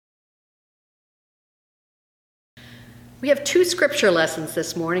We have two scripture lessons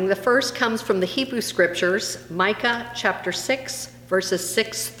this morning. The first comes from the Hebrew Scriptures, Micah chapter 6, verses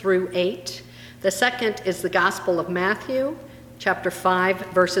 6 through 8. The second is the Gospel of Matthew, chapter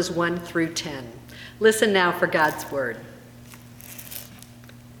 5, verses 1 through 10. Listen now for God's word.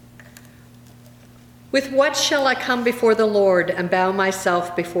 With what shall I come before the Lord and bow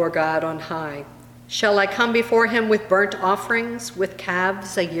myself before God on high? Shall I come before him with burnt offerings, with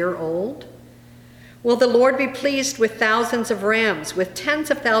calves a year old? Will the Lord be pleased with thousands of rams, with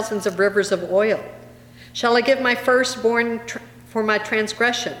tens of thousands of rivers of oil? Shall I give my firstborn for my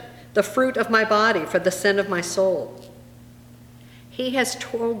transgression, the fruit of my body for the sin of my soul? He has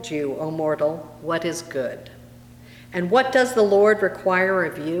told you, O mortal, what is good. And what does the Lord require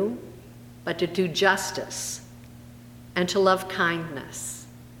of you? But to do justice, and to love kindness,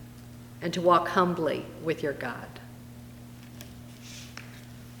 and to walk humbly with your God.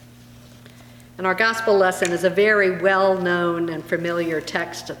 And our gospel lesson is a very well-known and familiar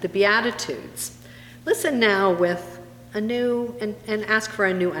text of the Beatitudes. Listen now with a new and ask for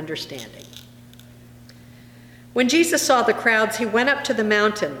a new understanding. When Jesus saw the crowds, he went up to the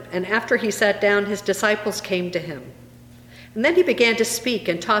mountain, and after he sat down, his disciples came to him. And then he began to speak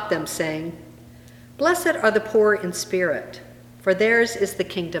and taught them, saying, "Blessed are the poor in spirit, for theirs is the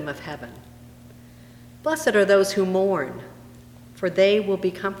kingdom of heaven. Blessed are those who mourn, for they will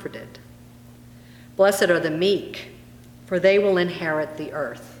be comforted. Blessed are the meek, for they will inherit the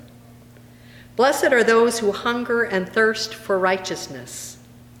earth. Blessed are those who hunger and thirst for righteousness,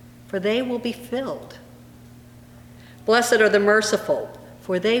 for they will be filled. Blessed are the merciful,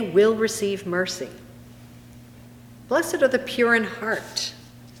 for they will receive mercy. Blessed are the pure in heart,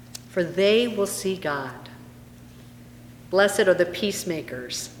 for they will see God. Blessed are the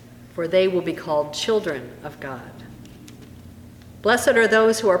peacemakers, for they will be called children of God. Blessed are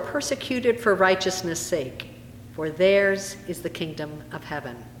those who are persecuted for righteousness' sake, for theirs is the kingdom of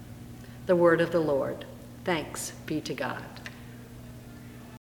heaven." The word of the Lord. Thanks be to God.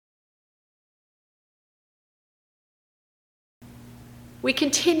 We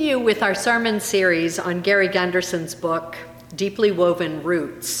continue with our sermon series on Gary Gunderson's book, Deeply Woven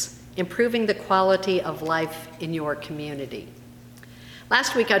Roots, Improving the Quality of Life in Your Community.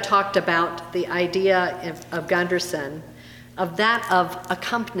 Last week I talked about the idea of Gunderson, of that of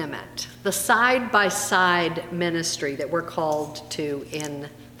accompaniment, the side-by-side ministry that we're called to in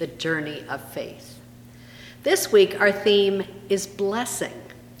the journey of faith. This week our theme is blessing,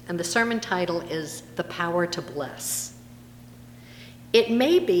 and the sermon title is The Power to Bless. It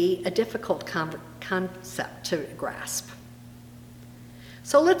may be a difficult concept to grasp.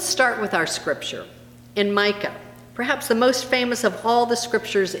 So let's start with our scripture. In Micah, perhaps the most famous of all the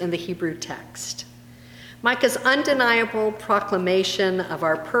scriptures in the Hebrew text. Micah's undeniable proclamation of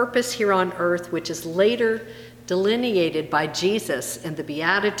our purpose here on earth, which is later delineated by Jesus in the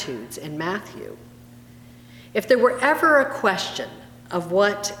Beatitudes in Matthew. If there were ever a question of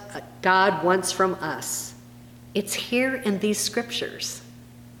what God wants from us, it's here in these scriptures: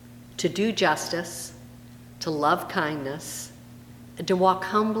 to do justice, to love kindness, and to walk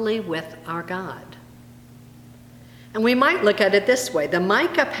humbly with our God. And we might look at it this way. The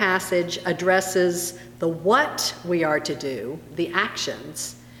Micah passage addresses the what we are to do, the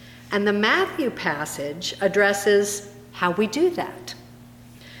actions, and the Matthew passage addresses how we do that.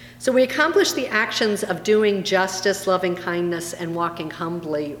 So we accomplish the actions of doing justice, loving kindness, and walking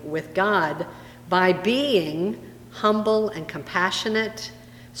humbly with God by being humble and compassionate,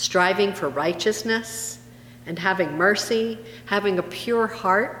 striving for righteousness, and having mercy, having a pure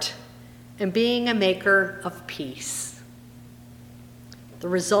heart, and being a maker of peace. The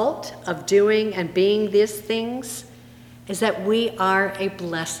result of doing and being these things is that we are a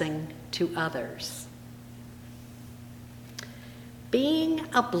blessing to others. Being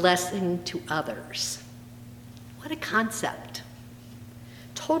a blessing to others. What a concept.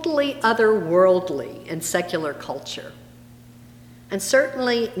 Totally otherworldly in secular culture, and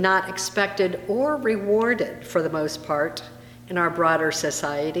certainly not expected or rewarded for the most part in our broader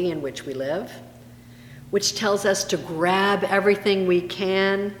society in which we live, which tells us to grab everything we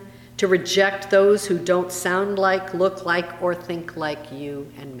can, to reject those who don't sound like, look like, or think like you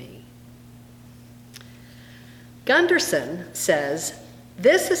and me. Gunderson says,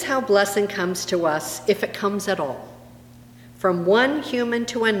 "This is how blessing comes to us, if it comes at all, from one human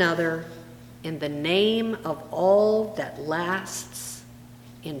to another, in the name of all that lasts,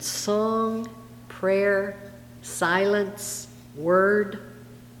 in song, prayer, silence, word,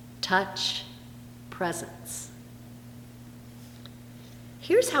 touch, presence."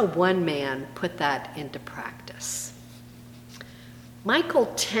 Here's how one man put that into practice.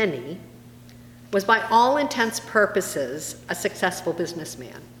 Michael Tenney, was by all intents purposes a successful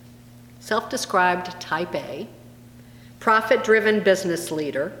businessman. Self-described type A, profit-driven business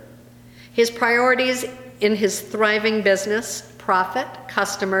leader. His priorities in his thriving business: profit,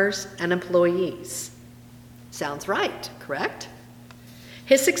 customers, and employees. Sounds right, correct?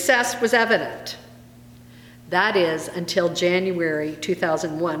 His success was evident. That is, until January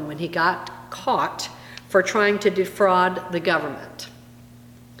 2001, when he got caught for trying to defraud the government.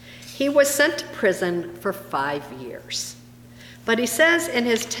 He was sent to prison for 5 years. But he says in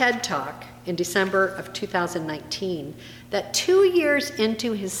his TED Talk in December of 2019 that 2 years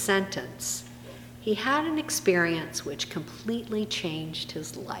into his sentence, he had an experience which completely changed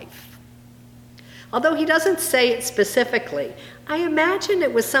his life. Although he doesn't say it specifically, I imagine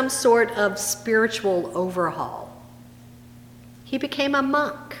it was some sort of spiritual overhaul. He became a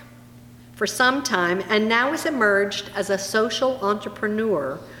monk for some time and now has emerged as a social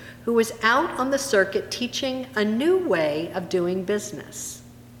entrepreneur who is out on the circuit teaching a new way of doing business,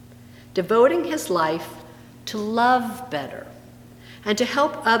 devoting his life to love better and to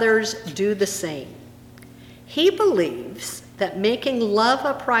help others do the same. He believes that making love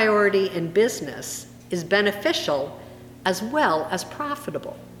a priority in business is beneficial as well as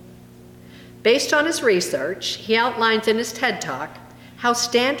profitable. Based on his research, he outlines in his TED Talk how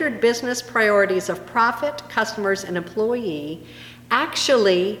standard business priorities of profit, customers, and employee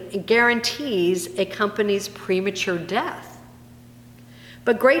actually guarantees a company's premature death.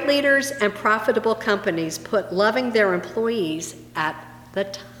 But great leaders and profitable companies put loving their employees at the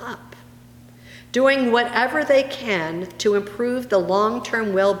top, doing whatever they can to improve the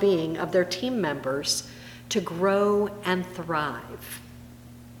long-term well-being of their team members to grow and thrive.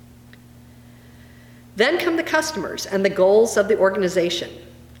 Then come the customers and the goals of the organization.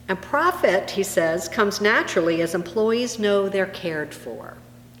 And profit, he says, comes naturally as employees know they're cared for.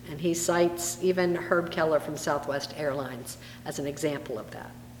 And he cites even Herb Keller from Southwest Airlines as an example of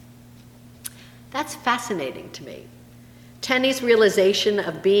that. That's fascinating to me. Tenney's realization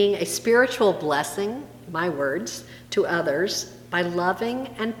of being a spiritual blessing, my words, to others by loving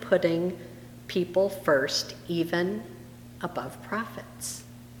and putting people first, even above profits.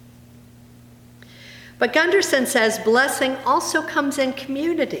 But Gunderson says blessing also comes in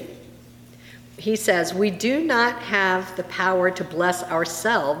community. He says, we do not have the power to bless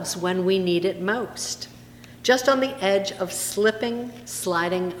ourselves when we need it most, just on the edge of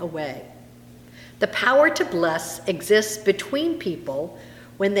sliding away. The power to bless exists between people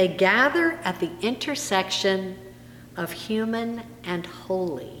when they gather at the intersection of human and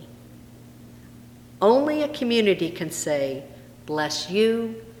holy. Only a community can say, bless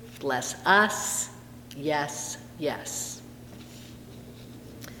you, bless us, yes, yes.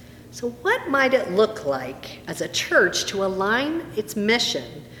 So what might it look like as a church to align its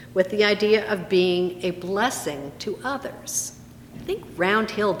mission with the idea of being a blessing to others? I think Round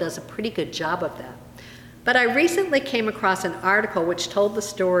Hill does a pretty good job of that. But I recently came across an article which told the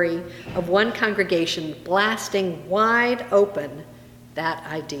story of one congregation blasting wide open that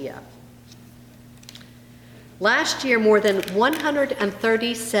idea. Last year, more than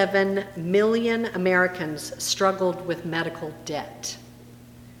 137 million Americans struggled with medical debt,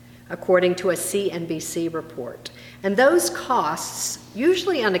 according to a CNBC report. And those costs,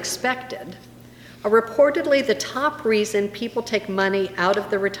 usually unexpected, are reportedly the top reason people take money out of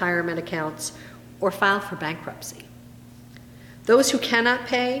their retirement accounts or file for bankruptcy. Those who cannot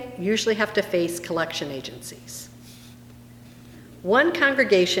pay usually have to face collection agencies. One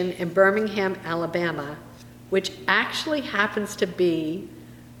congregation in Birmingham, Alabama, which actually happens to be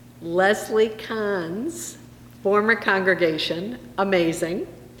Leslie Kahn's former congregation, amazing,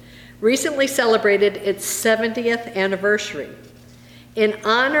 recently celebrated its 70th anniversary. In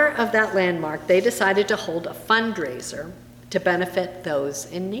honor of that landmark, they decided to hold a fundraiser to benefit those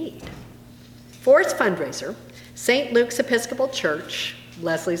in need. For its fundraiser, St. Luke's Episcopal Church,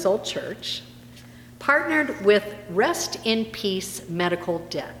 Leslie's old church, partnered with Rest in Peace Medical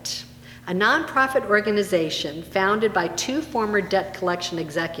Debt, a nonprofit organization founded by two former debt collection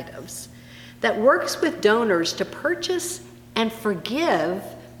executives that works with donors to purchase and forgive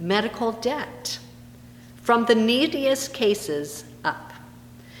medical debt from the neediest cases up,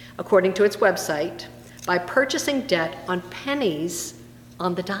 according to its website, by purchasing debt on pennies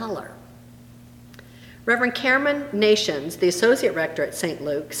on the dollar. Reverend Cameron Nations, the associate rector at St.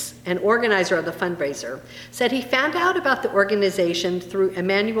 Luke's and organizer of the fundraiser, said he found out about the organization through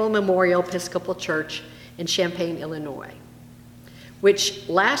Emmanuel Memorial Episcopal Church in Champaign, Illinois, which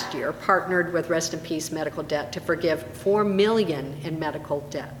last year partnered with Rest in Peace Medical Debt to forgive $4 million in medical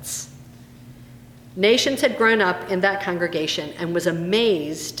debts. Nations had grown up in that congregation and was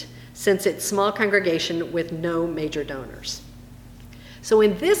amazed since it's a small congregation with no major donors. So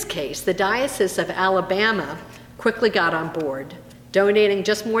in this case, the Diocese of Alabama quickly got on board, donating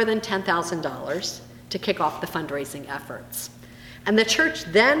just more than $10,000 to kick off the fundraising efforts. And the church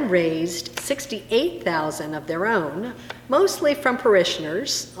then raised $68,000 of their own, mostly from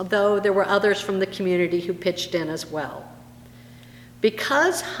parishioners, although there were others from the community who pitched in as well.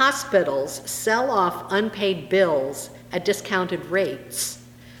 Because hospitals sell off unpaid bills at discounted rates,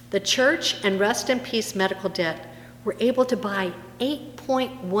 the church and Rest in Peace Medical Debt were able to buy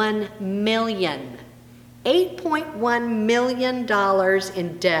 $8.1 million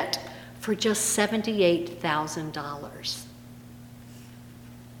in debt for just $78,000.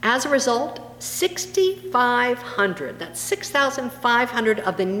 As a result, 6,500, that's 6,500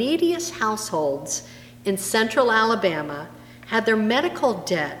 of the neediest households in central Alabama had their medical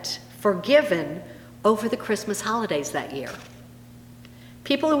debt forgiven over the Christmas holidays that year.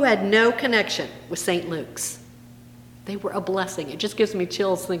 People who had no connection with St. Luke's. They were a blessing. It just gives me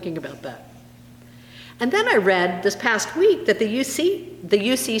chills thinking about that. And then I read this past week that the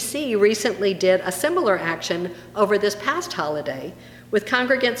UCC recently did a similar action over this past holiday with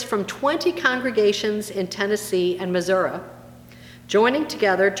congregants from 20 congregations in Tennessee and Missouri joining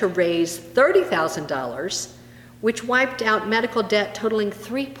together to raise $30,000, which wiped out medical debt totaling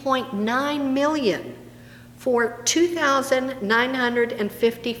 $3.9 million for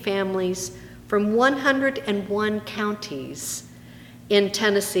 2,950 families from 101 counties in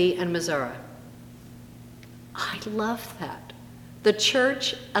Tennessee and Missouri. I love that. The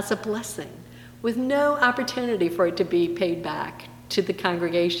church as a blessing, with no opportunity for it to be paid back to the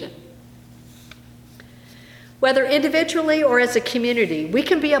congregation. Whether individually or as a community, we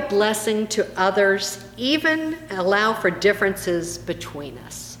can be a blessing to others, even allow for differences between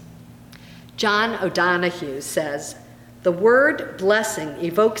us. John O'Donohue says, "The word blessing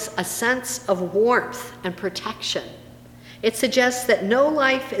evokes a sense of warmth and protection. It suggests that no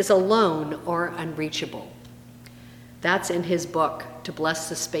life is alone or unreachable." That's in his book, To Bless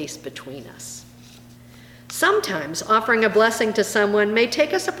the Space Between Us. Sometimes offering a blessing to someone may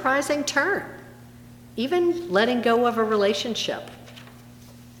take a surprising turn, even letting go of a relationship.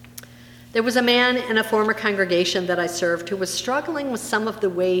 There was a man in a former congregation that I served who was struggling with some of the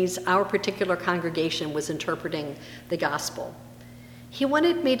ways our particular congregation was interpreting the gospel. He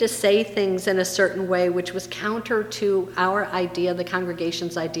wanted me to say things in a certain way which was counter to our idea, the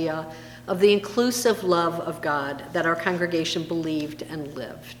congregation's idea, of the inclusive love of God that our congregation believed and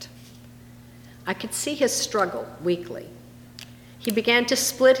lived. I could see his struggle weekly. He began to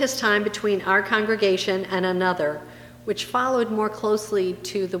split his time between our congregation and another, which followed more closely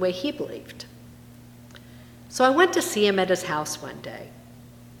to the way he believed. So I went to see him at his house one day.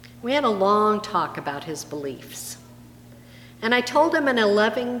 We had a long talk about his beliefs. And I told him in a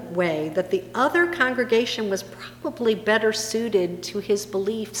loving way that the other congregation was probably better suited to his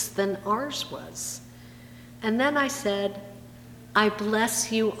beliefs than ours was. And then I said, "I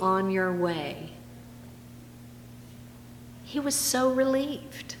bless you on your way." He was so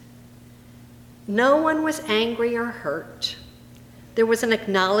relieved. No one was angry or hurt. There was an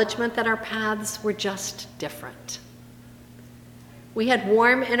acknowledgement that our paths were just different. We had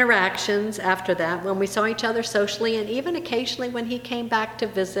warm interactions after that when we saw each other socially, and even occasionally when he came back to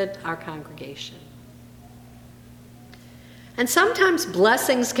visit our congregation. And sometimes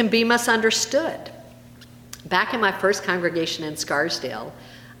blessings can be misunderstood. Back in my first congregation in Scarsdale,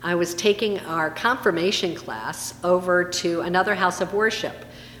 I was taking our confirmation class over to another house of worship,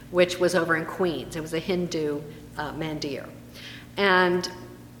 which was over in Queens. It was a Hindu mandir. And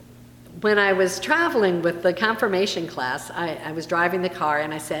when I was traveling with the confirmation class, I was driving the car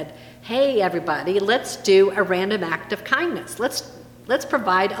and I said, "Hey everybody, let's do a random act of kindness. Let's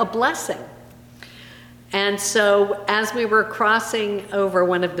provide a blessing." And so as we were crossing over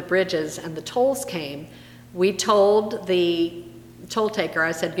one of the bridges and the tolls came, we told the toll taker,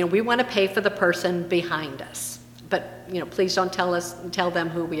 I said, "We want to pay for the person behind us, but please don't tell them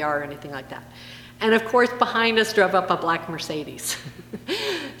who we are or anything like that." And of course, behind us drove up a black Mercedes.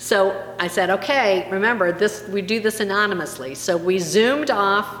 So I said, "Okay, remember we do this anonymously." So we zoomed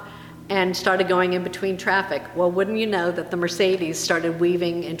off and started going in between traffic. Well, wouldn't you know that the Mercedes started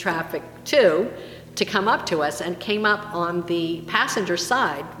weaving in traffic too to come up to us, and came up on the passenger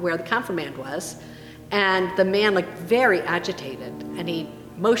side where the confirmand was. And the man looked very agitated, and he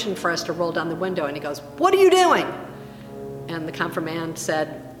motioned for us to roll down the window, and he goes, "What are you doing?" And the confirmand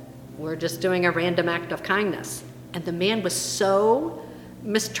said, "We're just doing a random act of kindness." And the man was so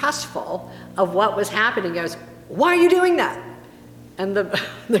mistrustful of what was happening. He goes, "Why are you doing that?" And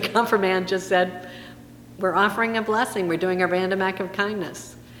the confirmand just said, "We're offering a blessing. We're doing a random act of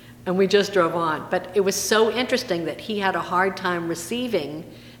kindness." and we just drove on. But it was so interesting that he had a hard time receiving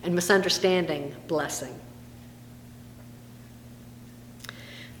and misunderstanding blessing.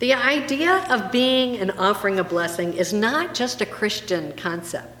 The idea of being and offering a blessing is not just a Christian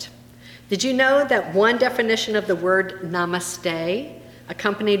concept. Did you know that one definition of the word namaste,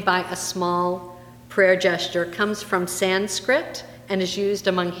 accompanied by a small prayer gesture, comes from Sanskrit and is used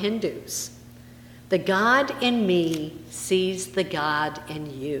among Hindus? The God in me sees the God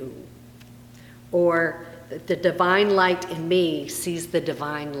in you. Or the divine light in me sees the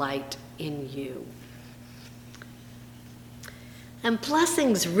divine light in you. And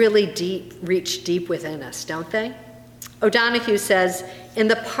blessings really reach deep within us, don't they? O'Donohue says, in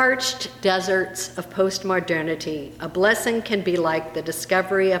the parched deserts of postmodernity, a blessing can be like the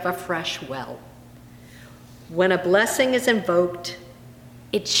discovery of a fresh well. When a blessing is invoked,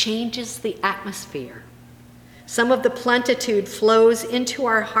 it changes the atmosphere. Some of the plenitude flows into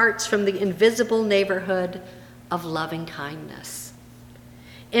our hearts from the invisible neighborhood of loving kindness.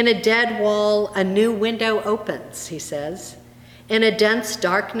 In a dead wall, a new window opens, he says. In a dense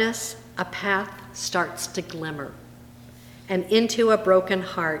darkness, a path starts to glimmer. And into a broken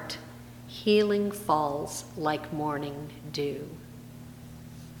heart, healing falls like morning dew.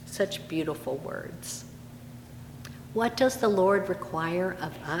 Such beautiful words. What does the Lord require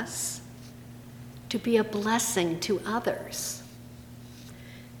of us? To be a blessing to others.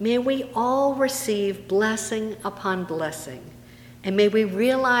 May we all receive blessing upon blessing, and may we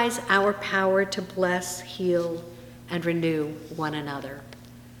realize our power to bless, heal, and renew one another.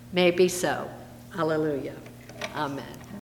 May it be so. Hallelujah. Amen.